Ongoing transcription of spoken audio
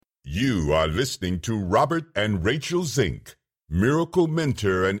You are listening to Robert and Rachel Zink, Miracle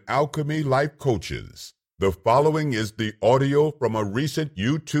Mentor and Alchemy Life Coaches. The following is the audio from a recent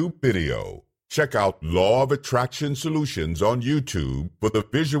YouTube video. Check out Law of Attraction Solutions on YouTube for the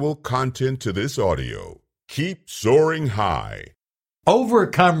visual content to this audio. Keep soaring high.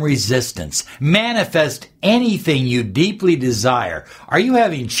 Overcome resistance. Manifest anything you deeply desire. Are you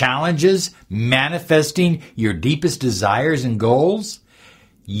having challenges manifesting your deepest desires and goals?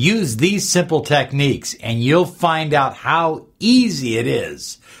 Use these simple techniques and you'll find out how easy it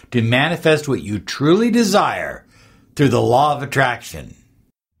is to manifest what you truly desire through the law of attraction.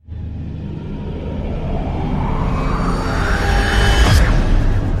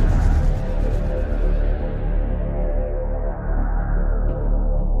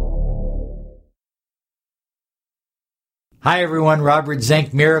 Hi everyone, Robert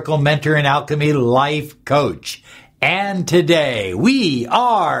Zink, Miracle Mentor and Alchemy Life Coach. And today we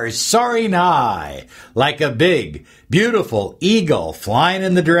are soaring high like a big, beautiful eagle flying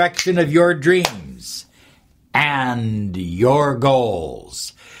in the direction of your dreams and your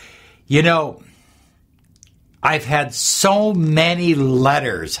goals. You know, I've had so many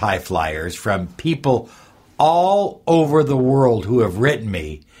letters, high flyers, from people all over the world who have written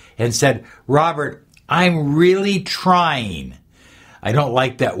me and said, Robert, I'm really trying. I don't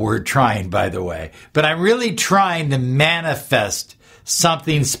like that word trying, by the way, but I'm really trying to manifest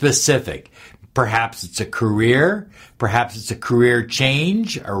something specific. Perhaps it's a career, perhaps it's a career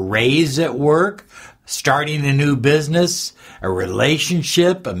change, a raise at work, starting a new business, a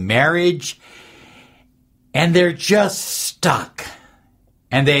relationship, a marriage, and they're just stuck.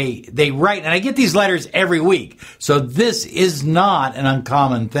 And they write, and I get these letters every week, so this is not an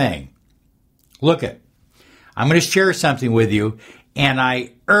uncommon thing. Look it. I'm going to share something with you, and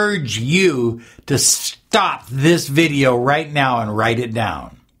I urge you to stop this video right now and write it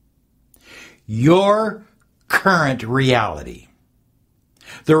down. Your current reality,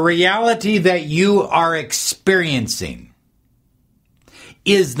 the reality that you are experiencing,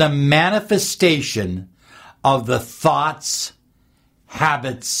 is the manifestation of the thoughts,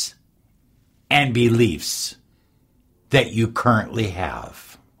 habits, and beliefs that you currently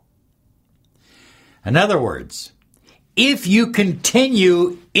have. In other words, if you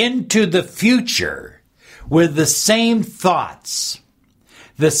continue into the future with the same thoughts,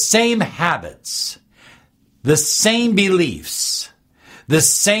 the same habits, the same beliefs, the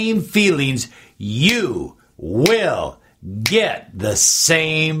same feelings, you will get the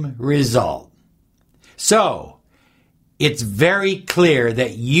same result. So, it's very clear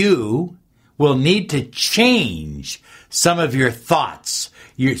that you will need to change some of your thoughts,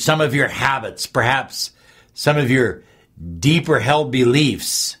 some of your habits, perhaps some of your deeper held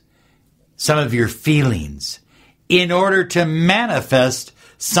beliefs, some of your feelings, in order to manifest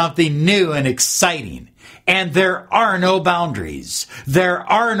something new and exciting. And there are no boundaries. There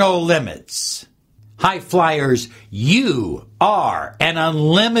are no limits. High flyers, you are an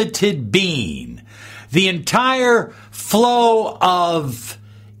unlimited being. The entire flow of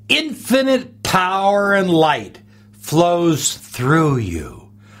infinite power and light flows through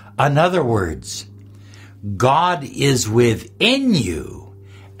you. In other words, God is within you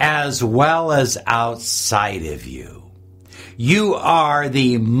as well as outside of you. You are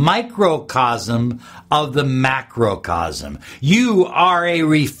the microcosm of the macrocosm. You are a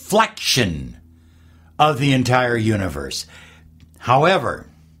reflection of the entire universe. However,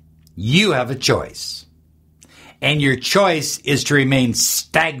 you have a choice. And your choice is to remain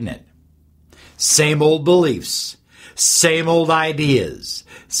stagnant. Same old beliefs, same old ideas,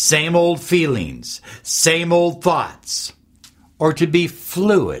 same old feelings, same old thoughts, or to be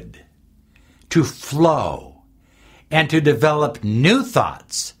fluid, to flow, and to develop new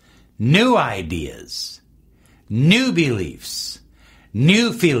thoughts, new ideas, new beliefs,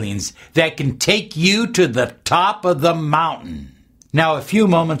 new feelings that can take you to the top of the mountain. Now, a few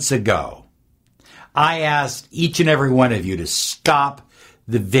moments ago, I asked each and every one of you to stop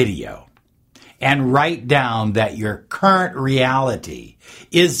the video and write down that your current reality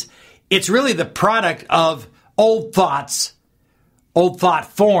it's really the product of old thoughts, old thought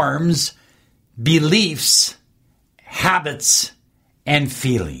forms, beliefs, habits, and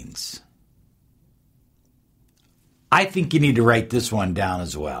feelings. I think you need to write this one down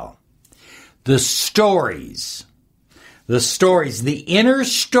as well. The stories, the inner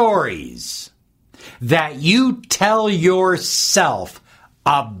stories that you tell yourself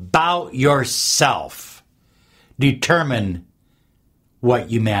about yourself determine what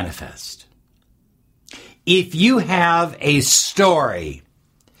you manifest. If you have a story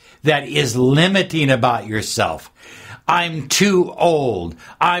that is limiting about yourself, I'm too old.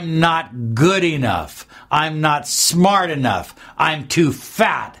 I'm not good enough. I'm not smart enough. I'm too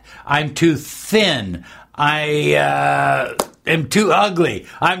fat. I'm too thin. I am too ugly.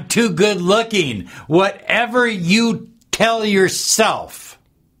 I'm too good looking. Whatever you tell yourself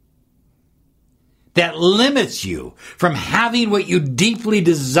that limits you from having what you deeply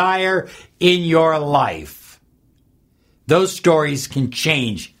desire in your life, those stories can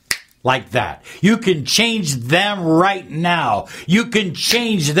change like that. You can change them right now. You can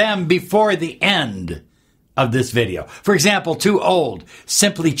change them before the end of this video. For example, too old.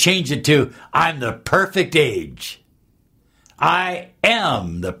 Simply change it to, I'm the perfect age. I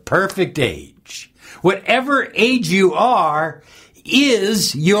am the perfect age. Whatever age you are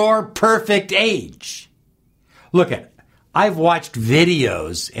is your perfect age. Look at, I've watched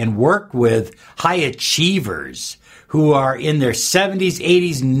videos and worked with high achievers who are in their 70s,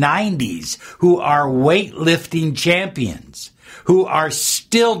 80s, 90s, who are weightlifting champions, who are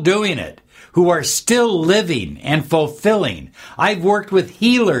still doing it, who are still living and fulfilling. I've worked with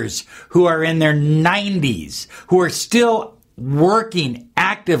healers who are in their 90s, who are still working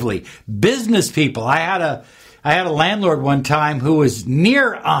actively. Business people. I had a landlord one time who was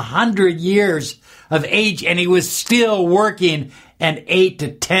near 100 years of age, and he was still working an 8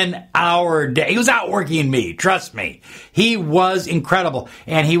 to 10 hour day. He was outworking me, trust me. He was incredible.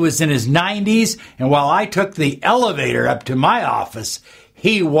 And he was in his 90s, and while I took the elevator up to my office,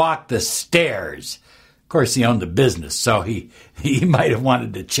 he walked the stairs. Of course, he owned the business, so he might have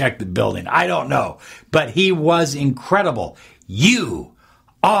wanted to check the building. I don't know. But he was incredible. You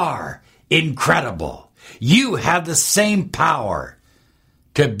are incredible. You have the same power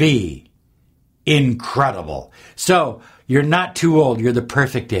to be incredible. So, you're not too old. You're the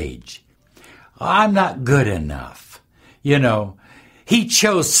perfect age. I'm not good enough. You know, he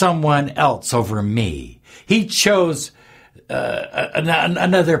chose someone else over me. He chose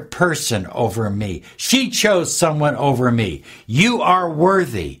another person over me. She chose someone over me. You are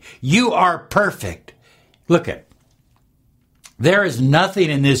worthy. You are perfect. Look at, there is nothing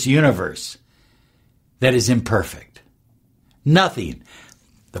in this universe that is imperfect. Nothing.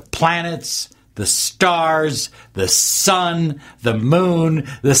 The planets, the stars, the sun, the moon,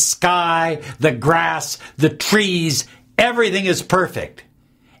 the sky, the grass, the trees, everything is perfect.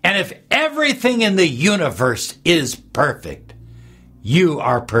 And if everything in the universe is perfect, you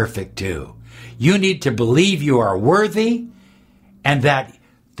are perfect too. You need to believe you are worthy and that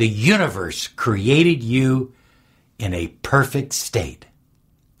the universe created you in a perfect state.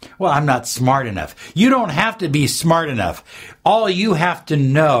 Well, I'm not smart enough. You don't have to be smart enough. All you have to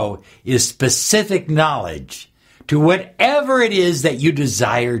know is specific knowledge to whatever it is that you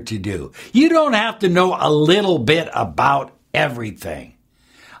desire to do. You don't have to know a little bit about everything.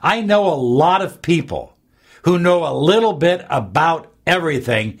 I know a lot of people who know a little bit about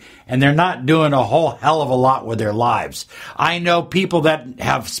everything, and they're not doing a whole hell of a lot with their lives. I know people that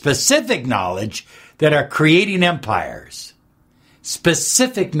have specific knowledge that are creating empires.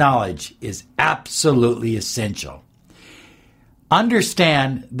 Specific knowledge is absolutely essential.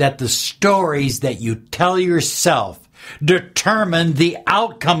 Understand that the stories that you tell yourself determine the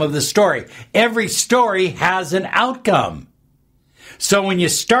outcome of the story. Every story has an outcome. So when you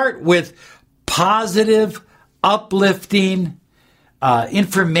start with positive, uplifting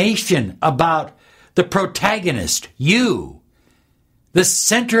information about the protagonist, you, the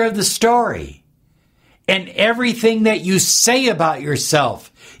center of the story, and everything that you say about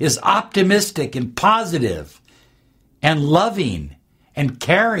yourself is optimistic and positive and loving and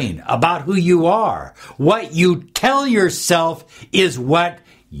caring about who you are. What you tell yourself is what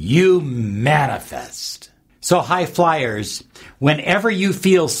you manifest. So high flyers, whenever you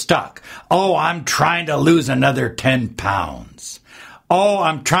feel stuck, oh, I'm trying to lose another 10 pounds. Oh,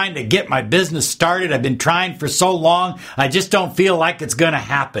 I'm trying to get my business started. I've been trying for so long. I just don't feel like it's going to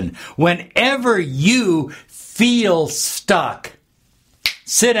happen. Whenever you feel stuck,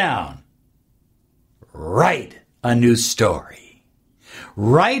 sit down. Write a new story.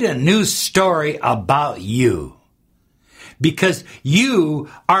 Write a new story about you. Because you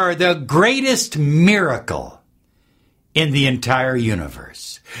are the greatest miracle in the entire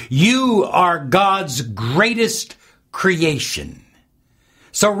universe. You are God's greatest creation.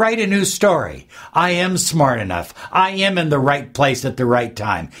 So write a new story. I am smart enough. I am in the right place at the right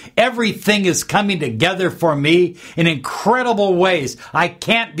time. Everything is coming together for me in incredible ways. I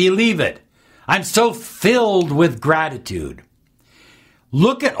can't believe it. I'm so filled with gratitude.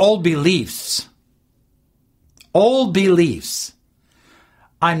 Look at old beliefs. Old beliefs.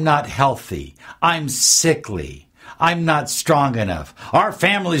 I'm not healthy. I'm sickly. I'm not strong enough. Our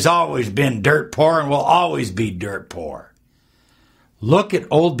family's always been dirt poor and will always be dirt poor. Look at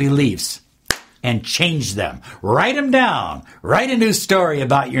old beliefs and change them. Write them down. Write a new story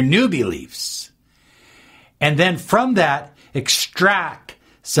about your new beliefs. And then from that, extract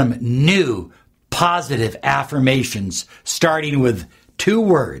some new positive affirmations, starting with 2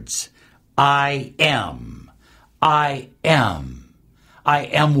 words. I am. I am. I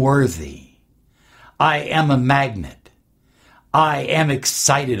am worthy. I am a magnet. I am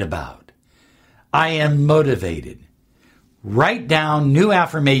excited about. I am motivated. Write down new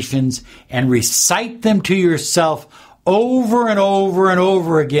affirmations and recite them to yourself over and over and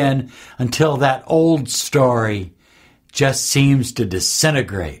over again until that old story just seems to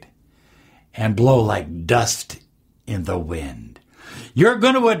disintegrate and blow like dust in the wind. You're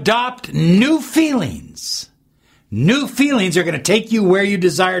going to adopt new feelings. New feelings are going to take you where you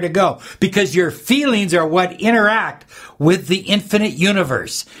desire to go, because your feelings are what interact with the infinite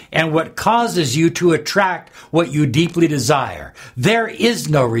universe and what causes you to attract what you deeply desire. There is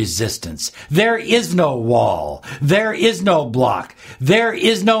no resistance. There is no wall. There is no block. There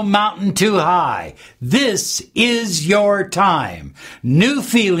is no mountain too high. This is your time. New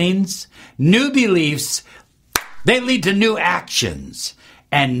feelings, new beliefs, they lead to new actions.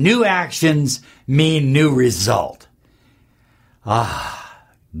 And new actions mean new result.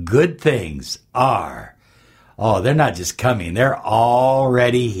 Good things are. They're not just coming. They're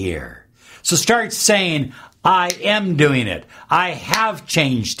already here. So start saying, I am doing it. I have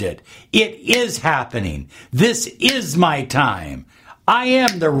changed it. It is happening. This is my time. I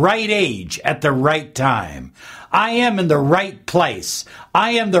am the right age at the right time. I am in the right place.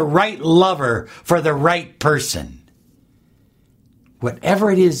 I am the right lover for the right person.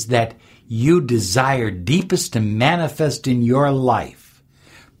 Whatever it is that you desire deepest to manifest in your life,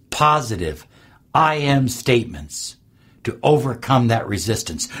 positive I am statements to overcome that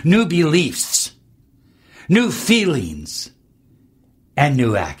resistance, new beliefs, new feelings, and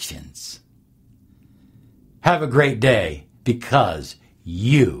new actions. Have a great day, because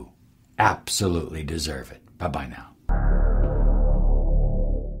you absolutely deserve it. Bye-bye now.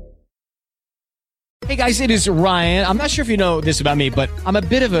 Hey guys, it is Ryan. I'm not sure if you know this about me, but I'm a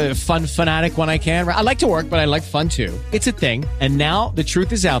bit of a fun fanatic when I can. I like to work, but I like fun too. It's a thing. And now the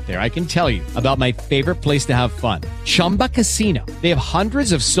truth is out there. I can tell you about my favorite place to have fun. Chumba Casino. They have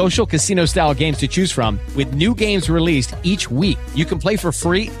hundreds of social casino style games to choose from, with new games released each week. You can play for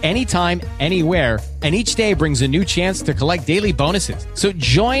free anytime, anywhere. And each day brings a new chance to collect daily bonuses. So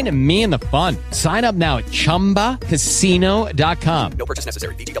join me in the fun. Sign up now at ChumbaCasino.com. No purchase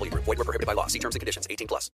necessary. VGW Group. Void where prohibited by law. See terms and conditions. 18+.